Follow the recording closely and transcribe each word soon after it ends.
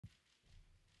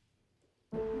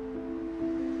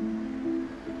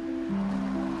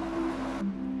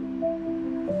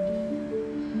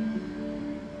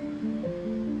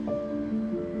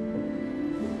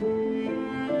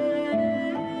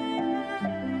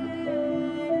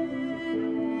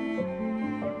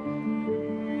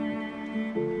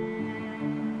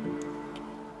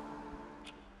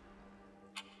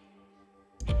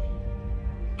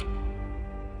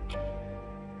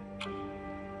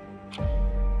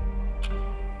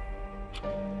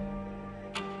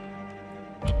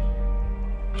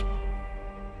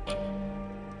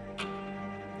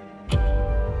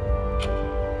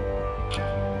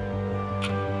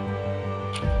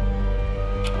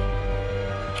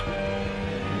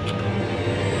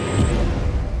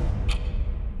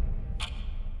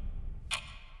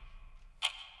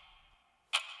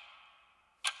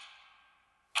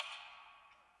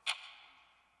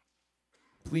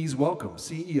Please welcome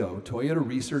CEO, Toyota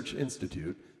Research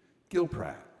Institute, Gill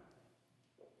Pratt.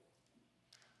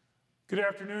 Good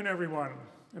afternoon, everyone,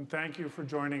 and thank you for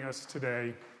joining us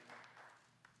today.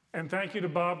 And thank you to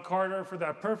Bob Carter for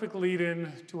that perfect lead-in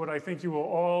to what I think you will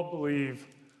all believe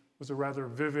was a rather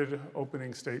vivid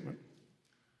opening statement.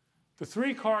 The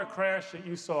three-car crash that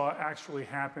you saw actually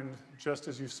happened just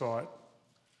as you saw it.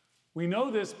 We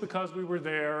know this because we were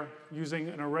there using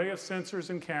an array of sensors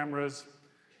and cameras.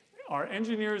 Our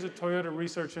engineers at Toyota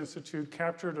Research Institute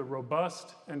captured a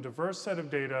robust and diverse set of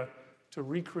data to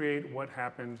recreate what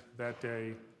happened that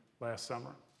day last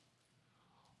summer.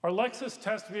 Our Lexus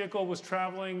test vehicle was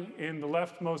traveling in the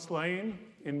leftmost lane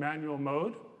in manual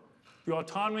mode. The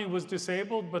autonomy was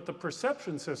disabled, but the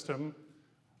perception system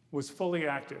was fully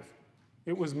active.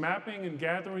 It was mapping and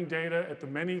gathering data at the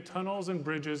many tunnels and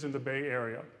bridges in the Bay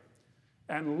Area.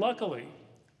 And luckily,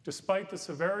 despite the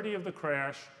severity of the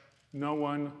crash, no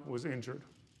one was injured.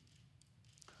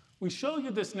 We show you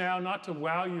this now not to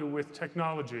wow you with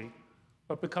technology,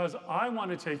 but because I want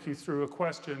to take you through a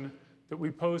question that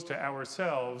we posed to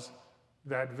ourselves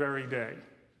that very day.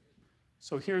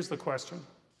 So here's the question.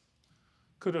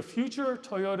 Could a future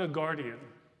Toyota Guardian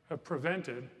have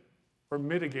prevented or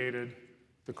mitigated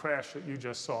the crash that you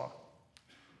just saw?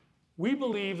 We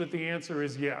believe that the answer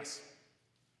is yes.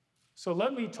 So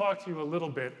let me talk to you a little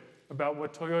bit about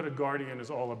what Toyota Guardian is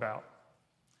all about.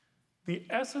 The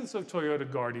essence of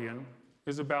Toyota Guardian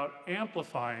is about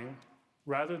amplifying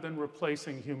rather than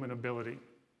replacing human ability.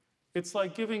 It's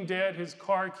like giving Dad his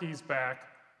car keys back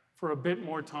for a bit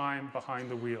more time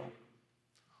behind the wheel.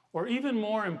 Or even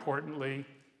more importantly,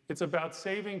 it's about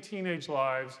saving teenage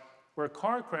lives where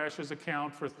car crashes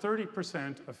account for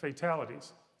 30% of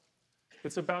fatalities.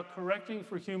 It's about correcting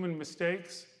for human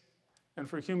mistakes and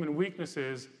for human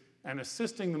weaknesses and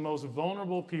assisting the most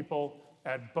vulnerable people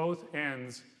at both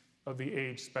ends of the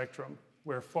age spectrum,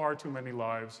 where far too many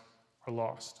lives are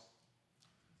lost.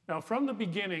 Now, from the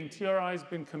beginning, TRI has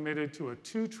been committed to a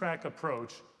two-track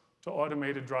approach to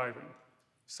automated driving,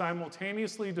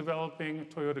 simultaneously developing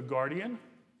Toyota Guardian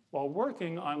while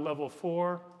working on level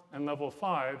 4 and level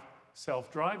 5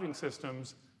 self-driving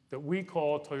systems that we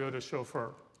call Toyota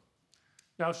Chauffeur.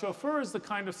 Now, Chauffeur is the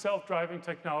kind of self-driving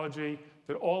technology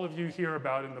that all of you hear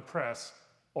about in the press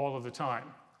all of the time.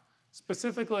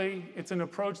 Specifically, it's an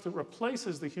approach that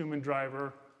replaces the human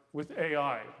driver with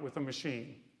AI, with a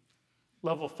machine.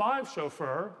 Level 5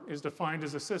 Chauffeur is defined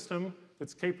as a system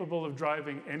that's capable of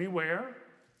driving anywhere,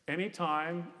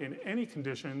 anytime, in any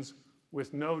conditions,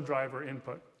 with no driver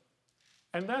input.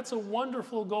 And that's a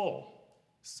wonderful goal.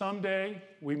 Someday,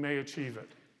 we may achieve it.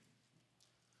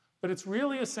 But it's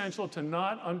really essential to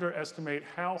not underestimate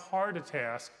how hard a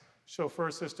task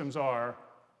Chauffeur systems are,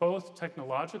 both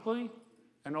technologically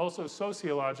and also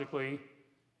sociologically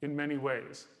in many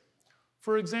ways.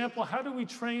 For example, how do we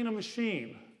train a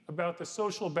machine about the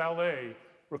social ballet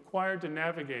required to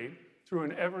navigate through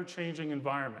an ever-changing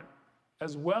environment,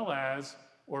 as well as,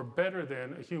 or better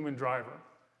than, a human driver?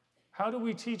 How do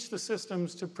we teach the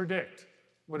systems to predict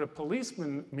what a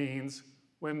policeman means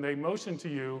when they motion to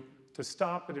you to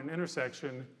stop at an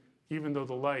intersection even though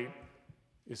the light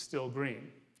is still green?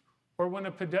 Or when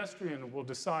a pedestrian will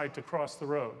decide to cross the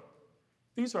road?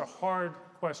 These are hard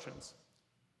questions.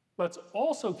 Let's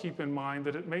also keep in mind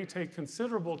that it may take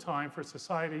considerable time for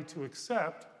society to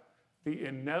accept the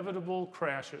inevitable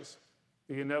crashes,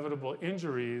 the inevitable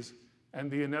injuries, and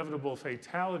the inevitable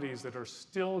fatalities that are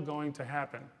still going to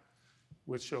happen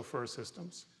with Chauffeur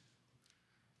systems.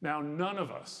 Now, none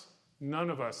of us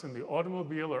in the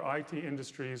automobile or IT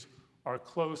industries are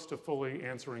close to fully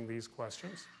answering these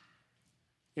questions.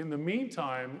 In the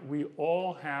meantime, we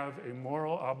all have a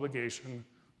moral obligation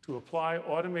to apply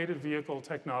automated vehicle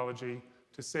technology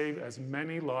to save as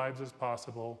many lives as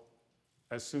possible,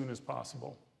 as soon as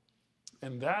possible.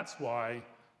 And that's why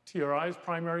TRI's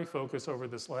primary focus over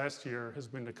this last year has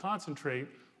been to concentrate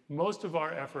most of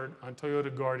our effort on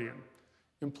Toyota Guardian,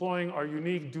 employing our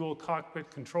unique dual cockpit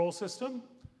control system.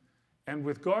 And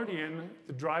with Guardian,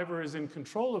 the driver is in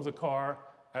control of the car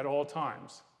at all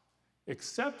times,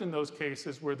 except in those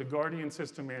cases where the Guardian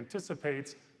system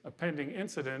anticipates a pending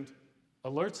incident,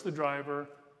 alerts the driver,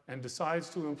 and decides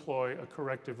to employ a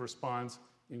corrective response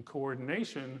in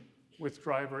coordination with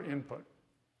driver input.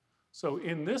 So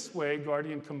in this way,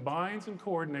 Guardian combines and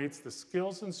coordinates the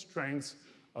skills and strengths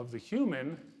of the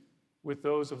human with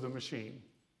those of the machine.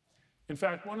 In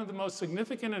fact, one of the most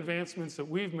significant advancements that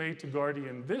we've made to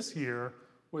Guardian this year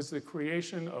was the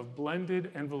creation of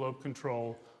blended envelope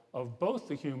control of both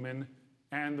the human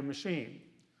and the machine.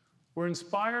 We're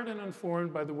inspired and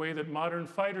informed by the way that modern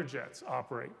fighter jets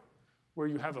operate, where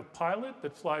you have a pilot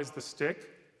that flies the stick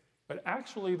But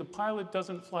actually, the pilot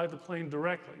doesn't fly the plane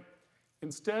directly.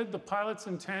 Instead, the pilot's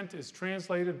intent is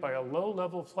translated by a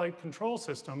low-level flight control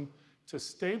system to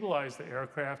stabilize the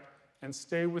aircraft and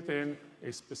stay within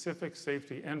a specific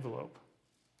safety envelope.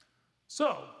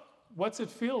 So, what's it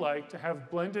feel like to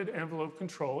have blended envelope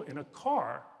control in a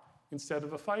car instead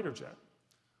of a fighter jet?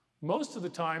 Most of the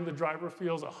time, the driver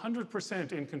feels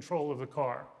 100% in control of the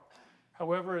car.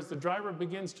 However, as the driver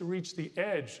begins to reach the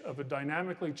edge of a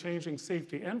dynamically changing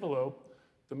safety envelope,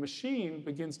 the machine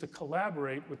begins to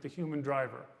collaborate with the human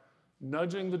driver,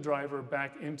 nudging the driver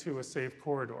back into a safe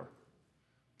corridor.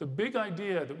 The big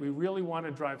idea that we really want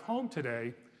to drive home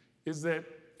today is that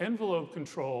envelope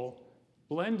control,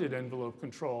 blended envelope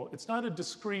control, it's not a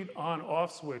discrete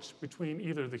on-off switch between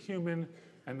either the human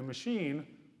and the machine,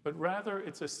 but rather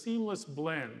it's a seamless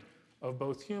blend of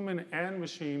both human and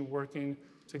machine working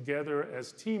together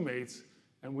as teammates,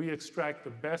 and we extract the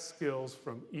best skills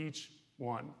from each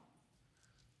one.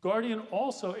 Guardian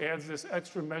also adds this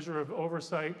extra measure of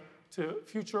oversight to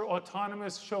future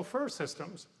autonomous chauffeur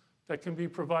systems that can be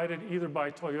provided either by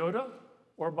Toyota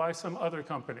or by some other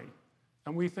company.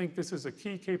 And we think this is a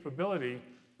key capability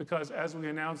because, as we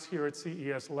announced here at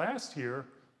CES last year,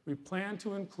 we plan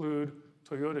to include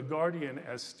Toyota Guardian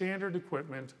as standard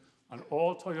equipment on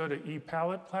all Toyota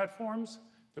e-Pallet platforms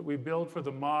that we build for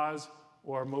the MaaS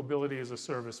or Mobility as a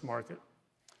Service market.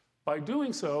 By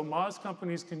doing so, MaaS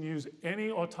companies can use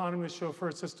any autonomous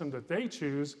chauffeur system that they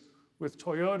choose, with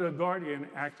Toyota Guardian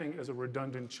acting as a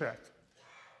redundant check.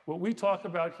 What we talk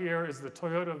about here is the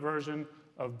Toyota version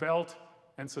of belt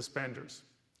and suspenders.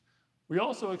 We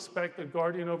also expect that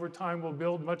Guardian over time will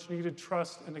build much needed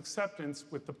trust and acceptance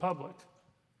with the public.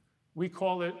 We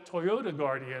call it Toyota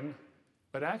Guardian,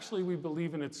 but actually we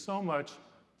believe in it so much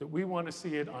that we want to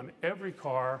see it on every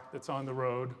car that's on the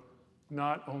road,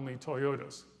 not only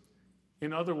Toyotas.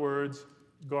 In other words,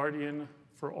 Guardian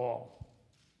for all.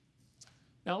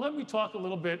 Now let me talk a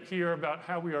little bit here about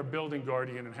how we are building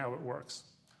Guardian and how it works.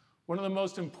 One of the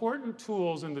most important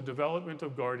tools in the development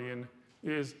of Guardian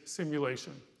is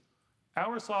simulation.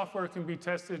 Our software can be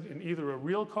tested in either a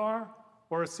real car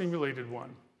or a simulated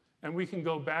one, and we can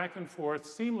go back and forth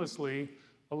seamlessly,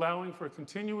 allowing for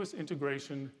continuous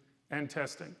integration and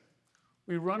testing.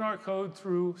 We run our code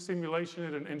through simulation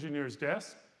at an engineer's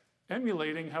desk,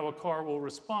 emulating how a car will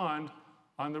respond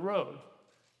on the road.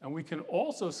 And we can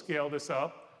also scale this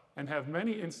up and have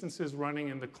many instances running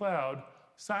in the cloud,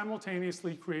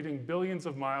 simultaneously creating billions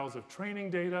of miles of training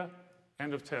data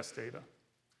and of test data.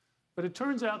 But it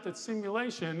turns out that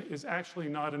simulation is actually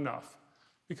not enough,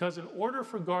 because in order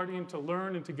for Guardian to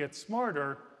learn and to get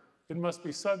smarter, it must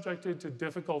be subjected to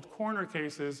difficult corner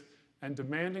cases and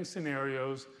demanding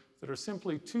scenarios that are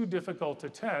simply too difficult to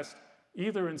test,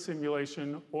 either in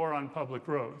simulation or on public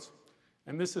roads.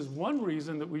 And this is one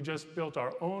reason that we just built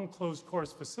our own closed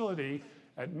course facility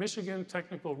at Michigan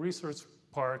Technical Research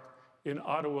Park in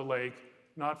Ottawa Lake,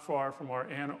 not far from our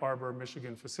Ann Arbor,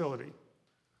 Michigan facility.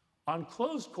 On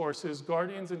closed courses,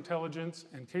 Guardian's intelligence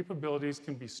and capabilities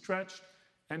can be stretched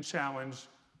and challenged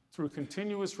through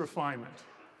continuous refinement.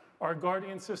 Our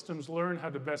Guardian systems learn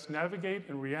how to best navigate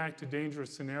and react to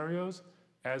dangerous scenarios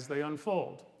as they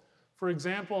unfold. For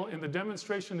example, in the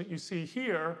demonstration that you see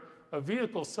here, a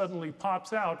vehicle suddenly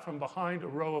pops out from behind a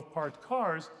row of parked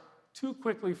cars too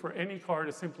quickly for any car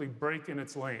to simply brake in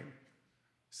its lane.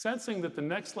 Sensing that the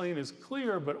next lane is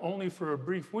clear, but only for a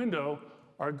brief window,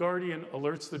 our Guardian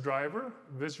alerts the driver,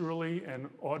 visually and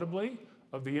audibly,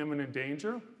 of the imminent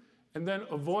danger, and then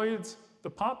avoids the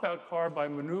pop-out car by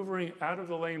maneuvering out of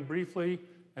the lane briefly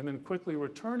and then quickly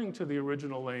returning to the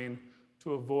original lane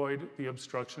to avoid the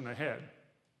obstruction ahead.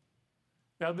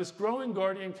 Now, this growing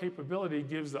Guardian capability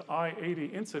gives the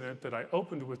I-80 incident that I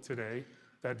opened with today,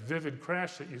 that vivid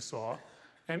crash that you saw,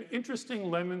 an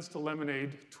interesting lemons to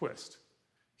lemonade twist.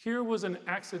 Here was an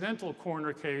accidental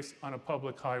corner case on a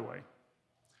public highway,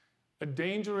 a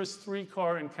dangerous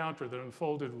three-car encounter that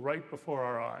unfolded right before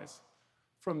our eyes.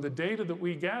 From the data that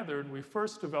we gathered, we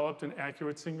first developed an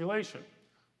accurate simulation,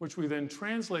 which we then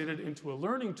translated into a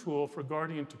learning tool for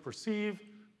Guardian to perceive,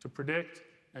 to predict,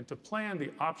 and to plan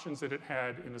the options that it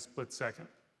had in a split second.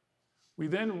 We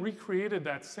then recreated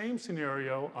that same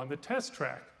scenario on the test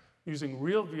track using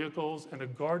real vehicles and a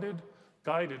guided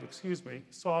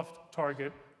soft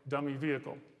target dummy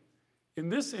vehicle. In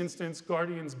this instance,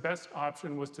 Guardian's best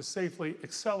option was to safely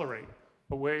accelerate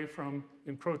away from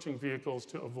encroaching vehicles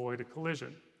to avoid a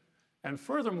collision. And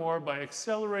furthermore, by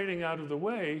accelerating out of the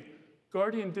way,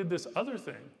 Guardian did this other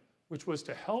thing, which was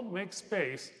to help make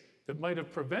space that might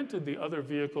have prevented the other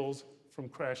vehicles from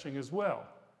crashing as well.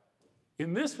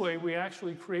 In this way, we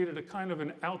actually created a kind of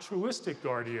an altruistic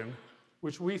Guardian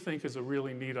which we think is a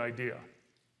really neat idea.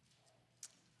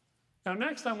 Now,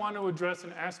 next, I want to address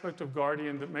an aspect of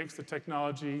Guardian that makes the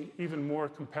technology even more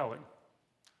compelling.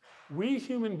 We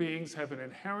human beings have an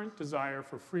inherent desire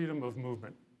for freedom of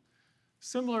movement,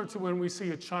 similar to when we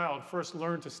see a child first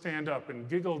learn to stand up and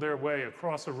giggle their way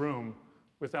across a room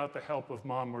without the help of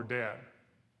mom or dad.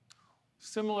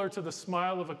 Similar to the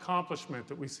smile of accomplishment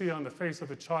that we see on the face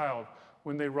of a child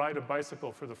when they ride a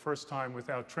bicycle for the first time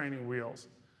without training wheels.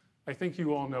 I think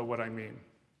you all know what I mean.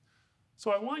 So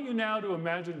I want you now to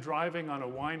imagine driving on a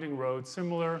winding road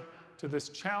similar to this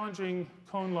challenging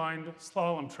cone-lined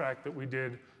slalom track that we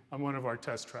did on one of our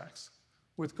test tracks.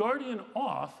 With Guardian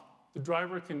off, the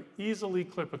driver can easily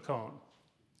clip a cone.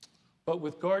 But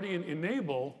with Guardian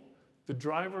Enable, the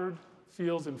driver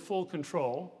feels in full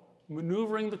control,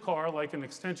 maneuvering the car like an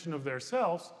extension of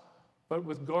themselves, but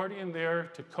with Guardian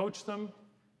there to coach them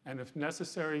and, if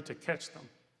necessary, to catch them.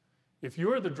 If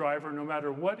you're the driver, no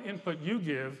matter what input you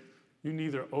give, you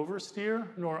neither oversteer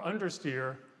nor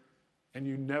understeer, and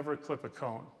you never clip a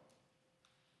cone.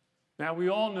 Now, we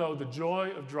all know the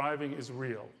joy of driving is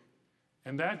real,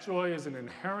 and that joy is an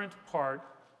inherent part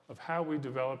of how we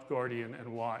developed Guardian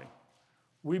and why.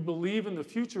 We believe in the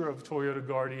future of Toyota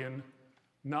Guardian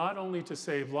not only to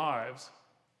save lives,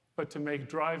 but to make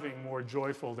driving more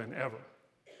joyful than ever.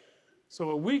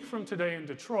 So a week from today in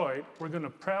Detroit, we're going to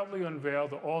proudly unveil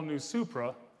the all-new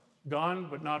Supra, gone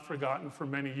but not forgotten for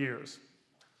many years.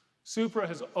 Supra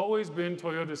has always been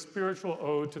Toyota's spiritual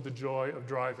ode to the joy of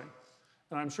driving.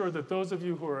 And I'm sure that those of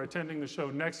you who are attending the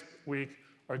show next week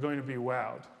are going to be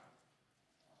wowed.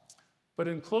 But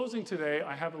in closing today,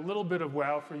 I have a little bit of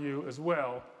wow for you as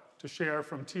well to share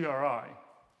from TRI.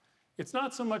 It's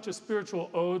not so much a spiritual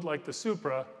ode like the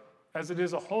Supra, as it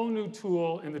is a whole new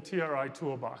tool in the TRI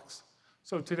toolbox.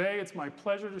 So today, it's my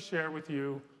pleasure to share with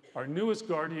you our newest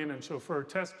Guardian and Chauffeur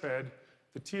test bed,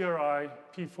 the TRI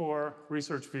P4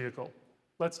 research vehicle.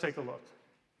 Let's take a look.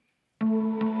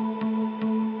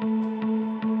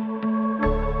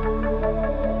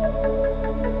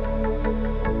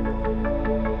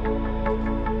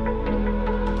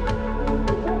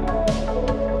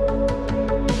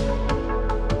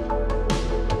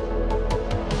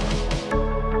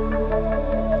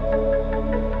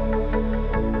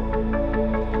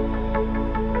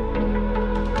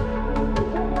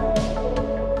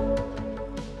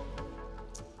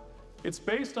 It's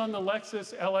based on the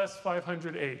Lexus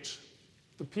LS500H.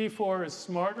 The P4 is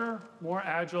smarter, more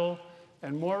agile,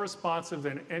 and more responsive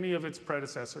than any of its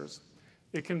predecessors.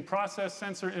 It can process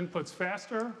sensor inputs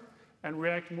faster and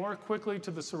react more quickly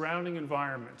to the surrounding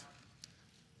environment.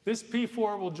 This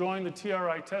P4 will join the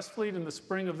TRI test fleet in the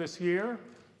spring of this year,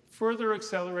 further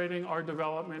accelerating our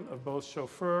development of both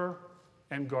Chauffeur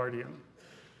and Guardian.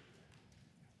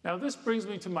 Now, this brings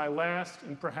me to my last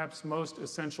and perhaps most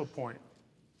essential point.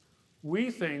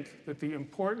 We think that the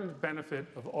important benefit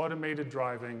of automated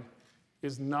driving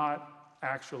is not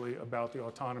actually about the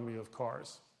autonomy of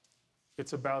cars.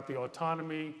 It's about the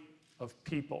autonomy of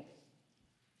people.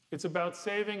 It's about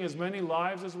saving as many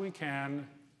lives as we can,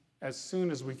 as soon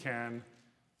as we can,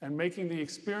 and making the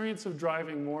experience of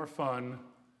driving more fun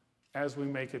as we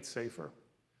make it safer.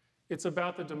 It's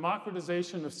about the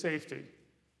democratization of safety,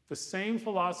 the same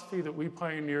philosophy that we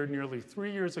pioneered nearly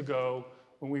 3 years ago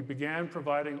when we began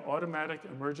providing automatic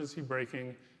emergency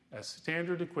braking as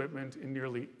standard equipment in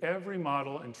nearly every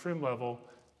model and trim level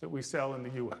that we sell in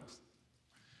the US.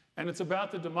 And it's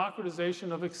about the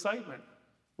democratization of excitement,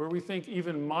 where we think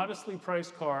even modestly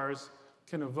priced cars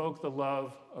can evoke the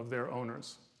love of their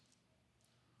owners.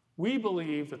 We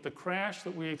believe that the crash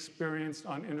that we experienced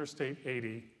on Interstate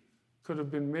 80 could have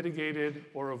been mitigated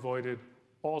or avoided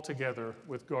altogether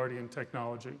with Guardian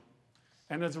technology.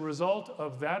 And as a result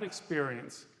of that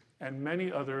experience and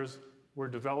many others, we're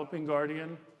developing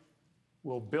Guardian,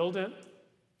 we'll build it,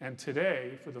 and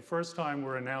today, for the first time,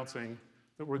 we're announcing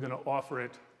that we're going to offer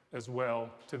it as well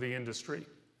to the industry.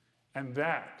 And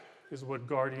that is what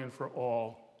Guardian for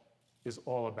All is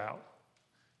all about.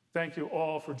 Thank you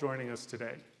all for joining us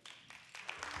today.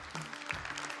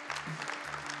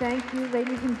 Thank you,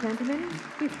 ladies and gentlemen.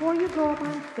 Before you go up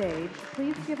on stage,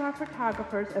 please give our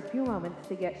photographers a few moments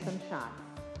to get some shots.